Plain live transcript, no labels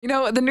You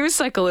know, the news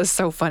cycle is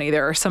so funny.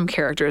 There are some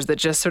characters that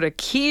just sort of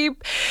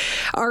keep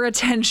our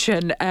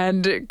attention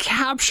and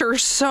capture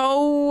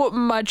so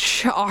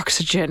much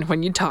oxygen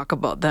when you talk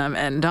about them.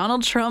 And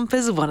Donald Trump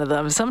is one of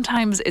them.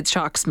 Sometimes it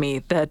shocks me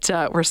that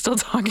we're still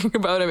talking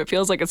about him. It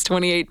feels like it's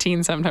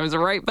 2018 sometimes,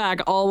 right back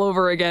all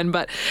over again.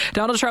 But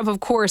Donald Trump, of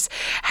course,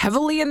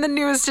 heavily in the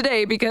news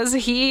today because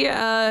he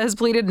has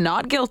pleaded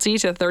not guilty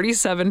to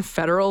 37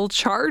 federal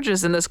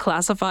charges in this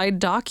classified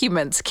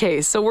documents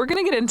case. So we're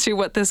going to get into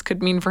what this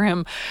could mean for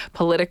him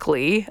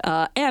politically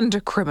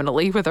and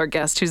criminally with our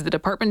guest, who's the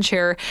department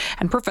chair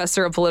and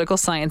professor of political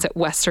science at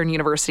Western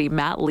University.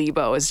 Matt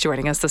Lebo is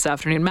joining us this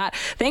afternoon. Matt,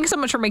 thanks so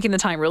much for making the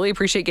time. Really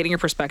appreciate getting your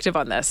perspective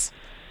on this.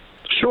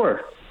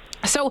 Sure.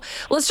 So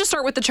let's just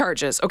start with the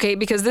charges, okay?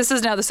 Because this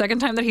is now the second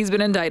time that he's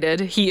been indicted.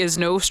 He is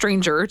no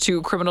stranger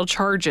to criminal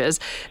charges.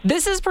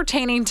 This is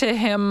pertaining to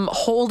him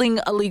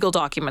holding illegal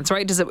documents,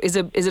 right? Is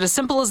it as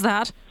simple as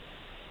that?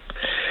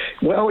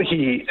 Well,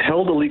 he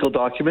held illegal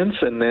documents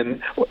and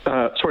then,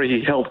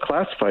 he held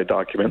classified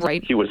documents.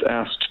 Right. He was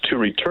asked to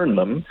return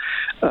them.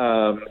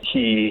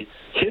 He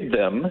hid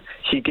them.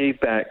 He gave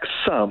back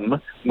some,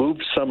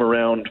 moved some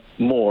around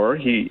more.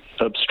 He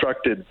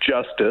obstructed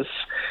justice.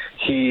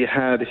 He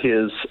had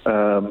his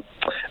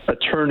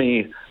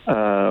attorney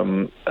lie,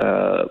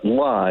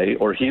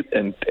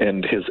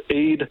 and his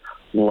aide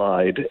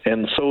lied.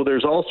 And so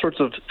there's all sorts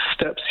of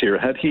steps here.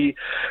 Had he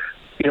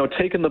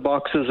taken the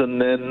boxes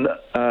and then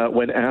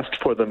when asked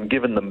for them,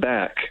 given them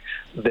back,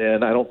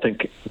 then I don't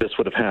think this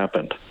would have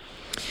happened.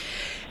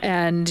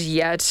 And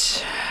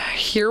yet,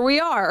 here we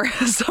are.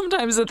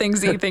 Sometimes the things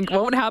that you think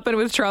won't happen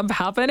with Trump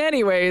happen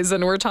anyways,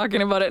 and we're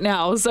talking about it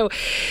now. So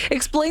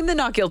explain the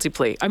not guilty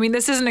plea. I mean,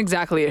 this isn't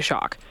exactly a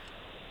shock.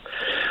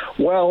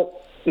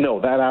 Well,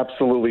 no, that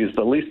absolutely is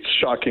the least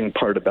shocking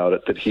part about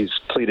it, that he's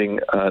pleading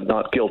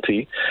not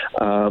guilty.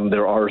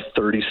 There are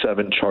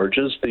 37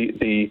 charges.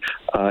 The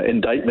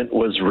indictment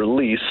was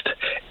released,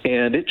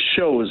 and it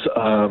shows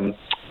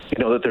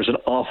that there's an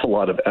awful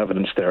lot of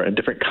evidence there, and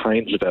different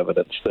kinds of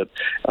evidence that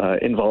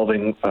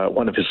involving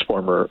one of his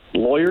former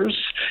lawyers,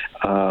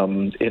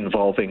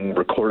 involving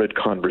recorded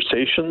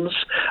conversations.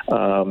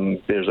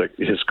 There's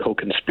his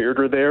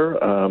co-conspirator there,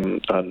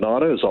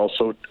 Nada, is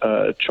also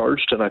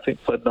charged, and I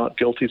think pled not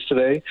guilty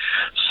today.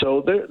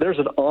 So there's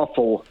an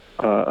awful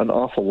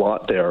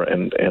lot there,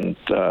 and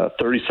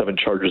 37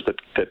 charges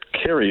that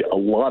carry a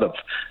lot of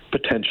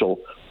potential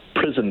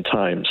prison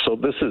time. So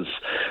this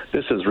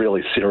is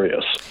really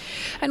serious.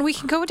 And we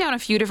can go down a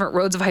few different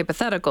roads of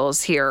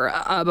hypotheticals here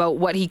about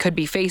what he could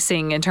be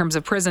facing in terms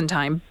of prison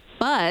time.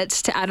 But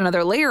to add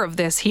another layer of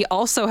this, he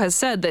also has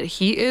said that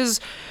he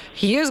is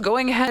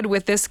going ahead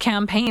with this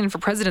campaign for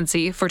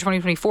presidency for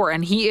 2024.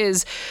 And he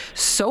is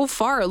so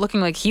far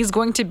looking like he's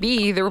going to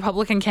be the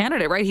Republican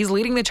candidate, right? He's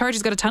leading the charge.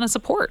 He's got a ton of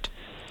support.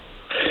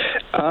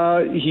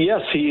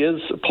 Yes, he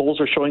is. Polls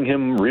are showing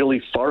him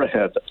really far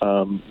ahead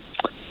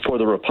for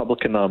the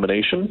Republican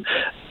nomination,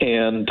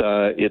 and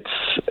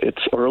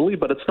it's early,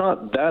 but it's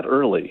not that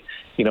early.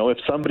 If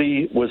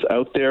somebody was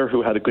out there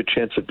who had a good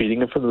chance of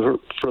beating him for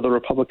the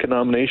Republican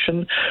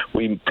nomination,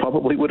 we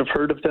probably would have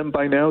heard of them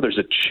by now. There's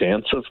a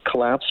chance of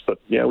collapse, but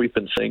yeah, we've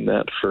been saying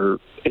that for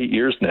 8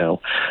 years now.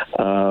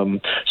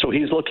 So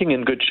he's looking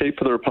in good shape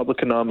for the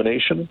Republican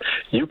nomination.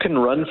 You can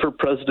run for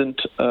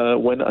president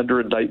when under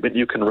indictment.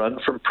 You can run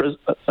from prison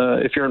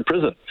if you're in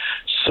prison.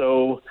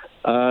 So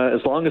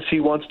as long as he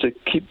wants to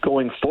keep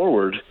going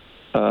forward,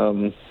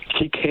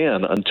 he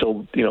can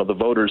until the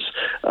voters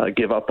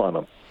give up on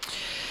him.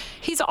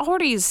 He's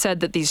already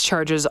said that these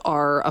charges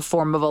are a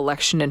form of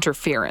election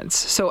interference.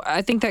 So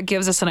I think that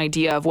gives us an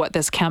idea of what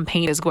this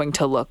campaign is going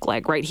to look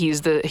like, right?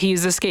 He's the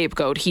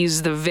scapegoat.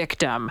 He's the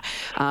victim.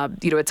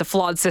 It's a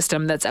flawed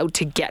system that's out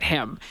to get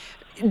him.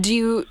 Do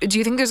you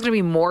think there's going to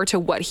be more to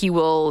what he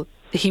will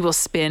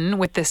spin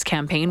with this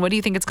campaign? What do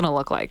you think it's going to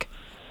look like?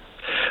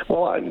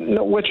 Well,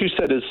 no, what you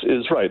said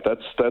is right.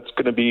 That's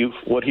going to be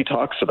what he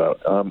talks about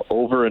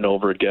over and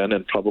over again,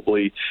 and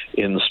probably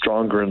in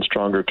stronger and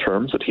stronger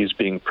terms, that he's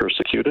being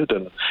persecuted,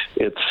 and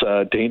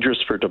it's dangerous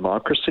for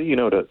democracy.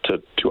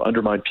 To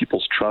undermine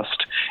people's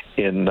trust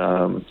in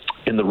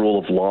the rule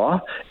of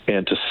law,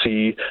 and to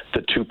see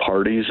the two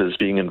parties as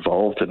being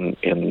involved in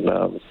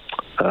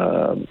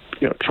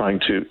trying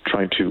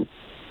to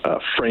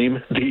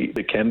frame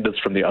the candidates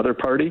from the other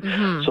party.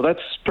 Mm-hmm. So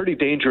that's pretty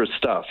dangerous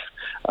stuff.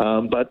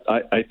 But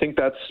I think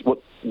that's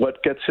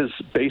what gets his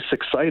base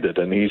excited,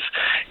 and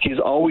he's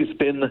always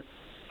been.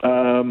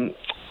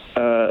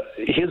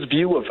 His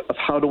view of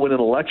how to win an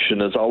election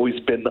has always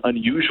been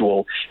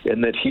unusual,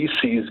 in that he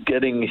sees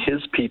getting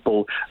his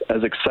people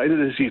as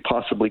excited as he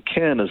possibly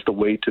can as the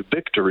way to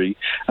victory,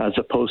 as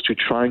opposed to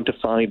trying to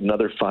find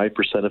another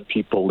 5% of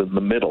people in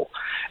the middle.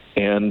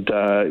 And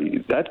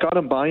that got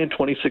him by in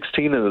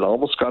 2016, and it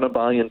almost got him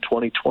by in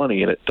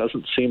 2020. And it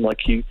doesn't seem like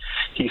he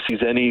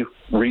sees any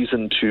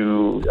reason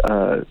to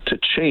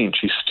change.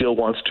 He still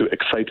wants to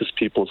excite his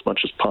people as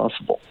much as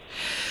possible.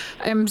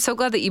 I'm so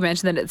glad that you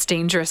mentioned that it's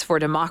dangerous for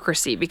democracy.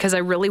 democracy, because I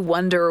really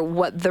wonder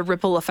what the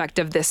ripple effect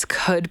of this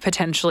could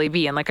potentially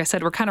be. And like I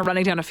said, we're kind of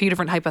running down a few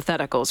different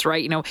hypotheticals,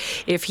 right?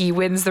 If he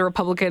wins the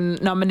Republican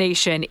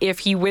nomination, if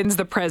he wins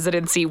the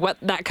presidency, what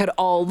that could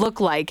all look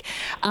like.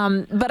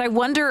 But I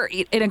wonder,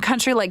 in a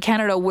country like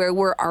Canada, where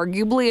we're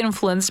arguably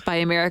influenced by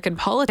American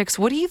politics,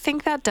 what do you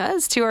think that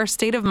does to our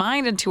state of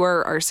mind and to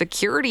our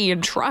security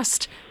and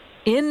trust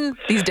in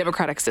these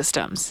democratic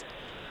systems?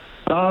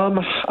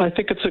 I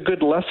think it's a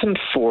good lesson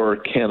for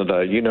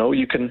Canada.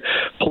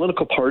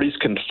 Political parties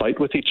can fight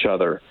with each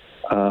other,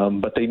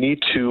 but they need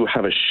to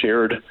have a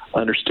shared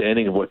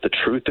understanding of what the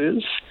truth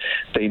is.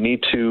 They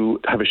need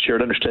to have a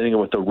shared understanding of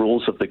what the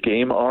rules of the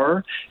game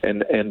are,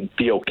 and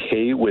be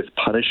okay with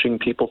punishing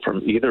people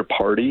from either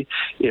party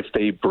if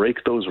they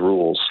break those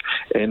rules.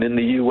 And in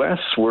the U.S.,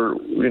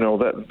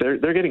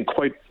 they're getting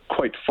quite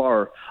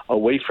far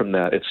away from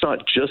that. It's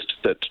not just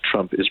that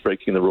Trump is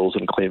breaking the rules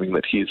and claiming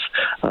that he's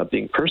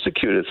being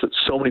persecuted. It's that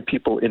so many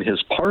people in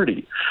his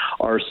party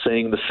are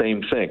saying the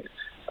same thing.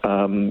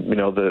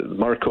 The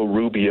Marco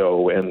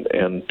Rubio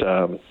and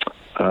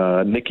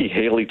Nikki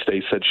Haley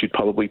today said she'd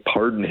probably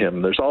pardon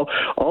him. There's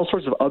all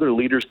sorts of other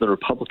leaders in the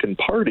Republican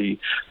Party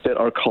that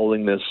are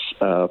calling this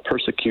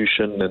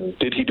persecution. And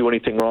did he do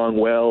anything wrong?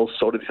 Well,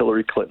 so did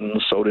Hillary Clinton,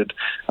 so did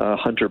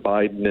Hunter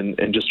Biden,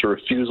 and just a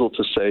refusal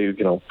to say,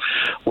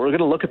 we're going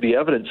to look at the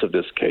evidence of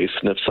this case,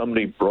 and if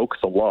somebody broke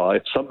the law,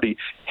 if somebody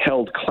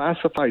held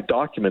classified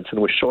documents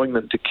and was showing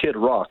them to Kid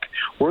Rock,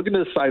 we're going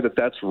to decide that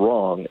that's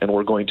wrong, and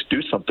we're going to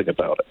do something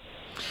about it.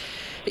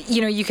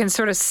 You can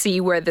sort of see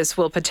where this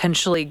will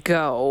potentially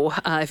go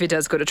if it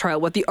does go to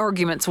trial, what the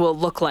arguments will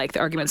look like, the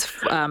arguments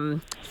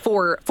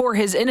for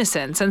his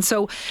innocence. And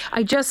so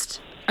I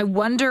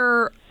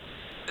wonder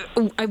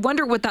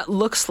what that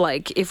looks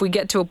like if we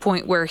get to a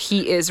point where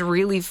he is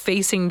really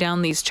facing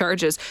down these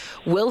charges.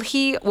 Will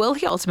he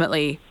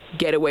ultimately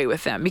get away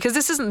with them? Because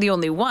this isn't the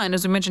only one.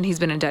 As we mentioned, he's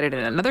been indicted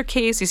in another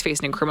case. He's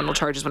facing criminal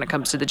charges when it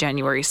comes to the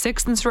January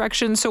 6th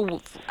insurrection.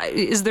 So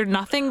is there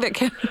nothing that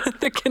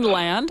can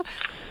land?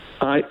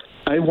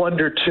 I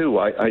wonder, too.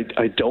 I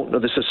don't know.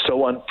 This is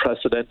so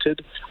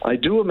unprecedented. I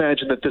do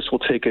imagine that this will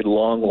take a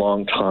long,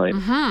 long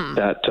time,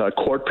 that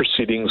court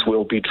proceedings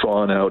will be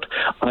drawn out.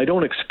 I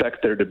don't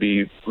expect there to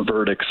be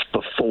verdicts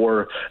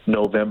before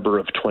November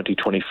of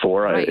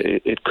 2024. Right.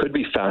 It could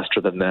be faster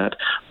than that.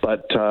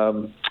 But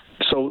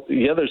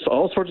there's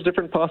all sorts of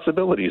different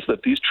possibilities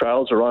that these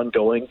trials are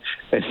ongoing,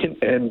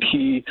 and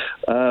he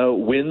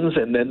wins,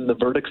 and then the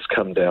verdicts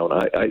come down.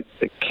 I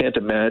can't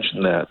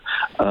imagine that.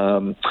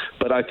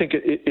 But I think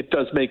it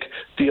does make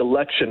the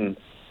election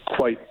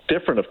quite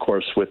different, of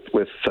course, with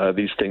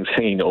these things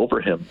hanging over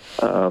him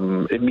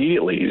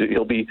immediately.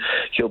 He'll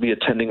be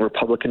attending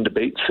Republican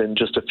debates in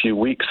just a few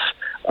weeks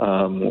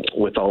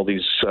with all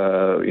these,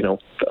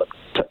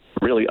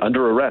 really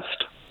under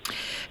arrest.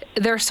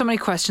 There are so many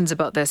questions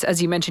about this.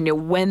 As you mentioned,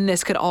 when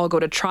this could all go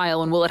to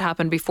trial, and will it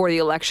happen before the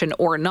election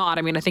or not?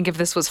 I mean, I think if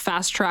this was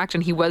fast-tracked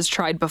and he was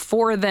tried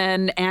before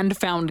then and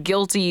found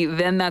guilty,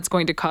 then that's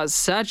going to cause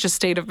such a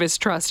state of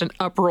mistrust and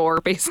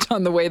uproar based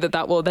on the way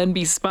that will then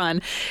be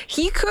spun.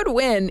 He could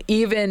win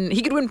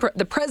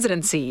the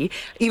presidency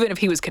even if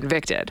he was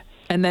convicted.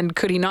 And then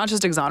could he not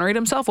just exonerate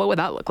himself? What would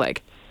that look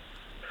like?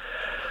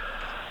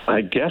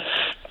 I guess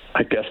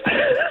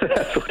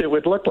that's what it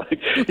would look like.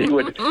 He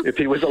would, if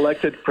he was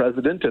elected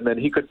president, and then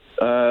he could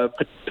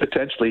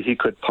potentially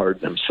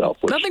pardon himself.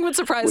 Nothing would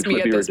surprise me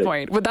at this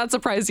point. Would that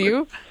surprise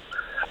you?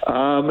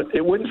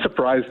 It wouldn't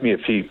surprise me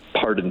if he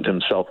pardoned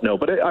himself, no.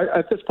 But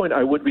at this point,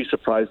 I would be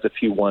surprised if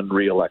he won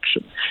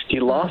re-election. He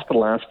lost the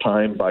last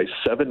time by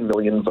 7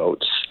 million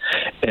votes,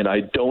 and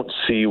I don't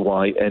see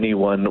why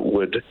anyone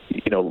would,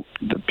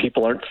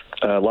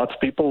 lots of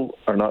people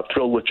are not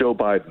thrilled with Joe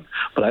Biden,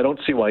 but I don't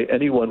see why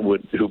anyone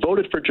who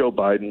voted for Joe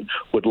Biden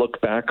would look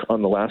back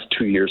on the last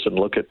 2 years and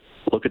look at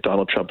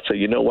Donald Trump and say,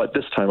 you know what,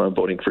 this time I'm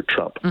voting for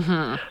Trump.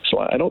 So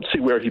I don't see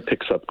where he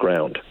picks up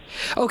ground.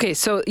 Okay,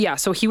 so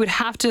he would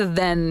have to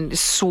then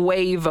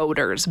sway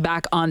voters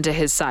back onto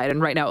his side.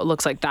 And right now it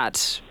looks like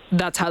that's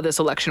how this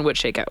election would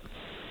shake out.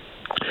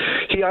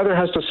 He either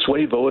has to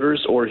sway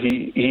voters, or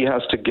he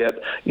has to get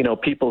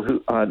people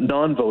who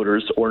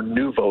non-voters or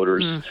new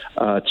voters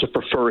to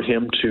prefer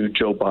him to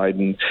Joe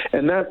Biden,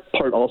 and that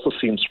part also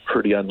seems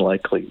pretty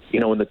unlikely.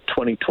 In the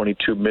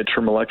 2022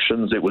 midterm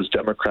elections, it was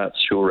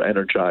Democrats who were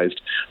energized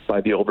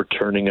by the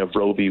overturning of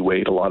Roe v.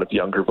 Wade. A lot of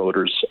younger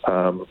voters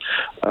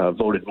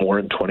voted more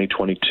in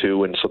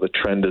 2022, and so the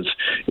trend is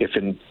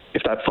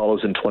if that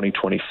follows in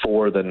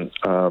 2024, then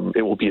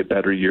it will be a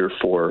better year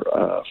for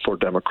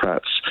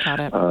Democrats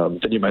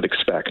than you might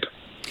expect.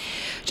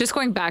 Just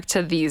going back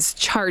to these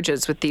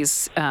charges with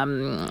these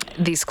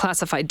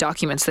classified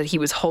documents that he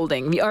was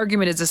holding, the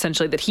argument is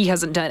essentially that he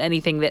hasn't done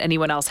anything that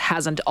anyone else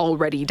hasn't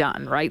already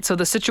done, right? So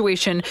the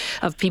situation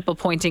of people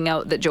pointing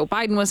out that Joe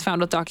Biden was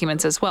found with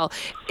documents as well,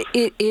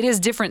 it is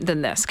different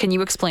than this. Can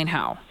you explain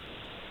how?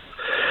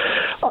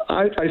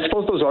 I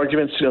suppose those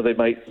arguments,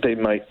 they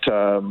might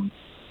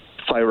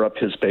fire up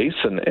his base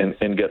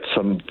and get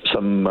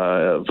some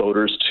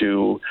voters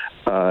to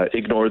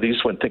ignore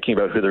these when thinking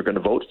about who they're going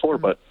to vote for.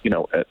 But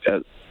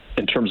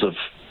in terms of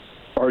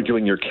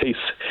arguing your case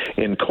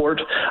in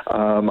court,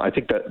 I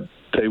think that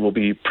they will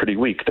be pretty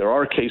weak. There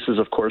are cases,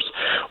 of course,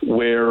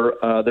 where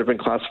there have been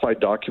classified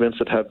documents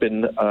that have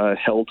been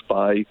held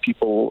by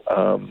people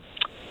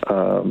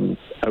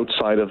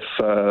outside of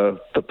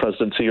the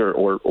presidency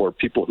or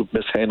people who've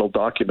mishandled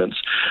documents.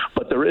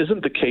 But there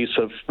isn't the case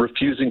of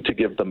refusing to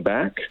give them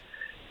back.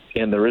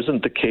 And there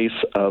isn't the case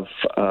of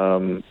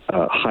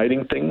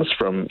hiding things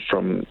from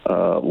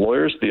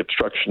lawyers, the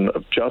obstruction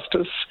of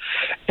justice.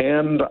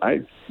 And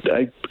I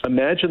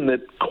imagine that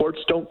courts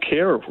don't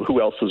care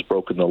who else has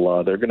broken the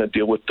law. They're going to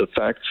deal with the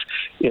facts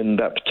in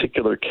that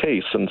particular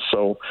case. And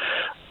so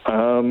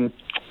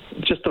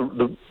just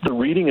the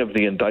reading of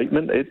the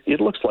indictment, it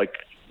looks like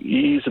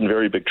he's in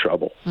very big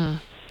trouble.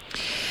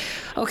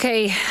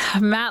 Okay,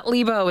 Matt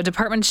Lebo,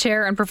 Department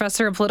Chair and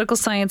Professor of Political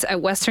Science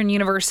at Western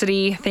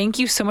University. Thank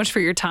you so much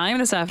for your time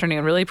this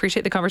afternoon. Really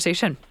appreciate the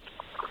conversation.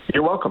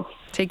 You're welcome.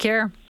 Take care.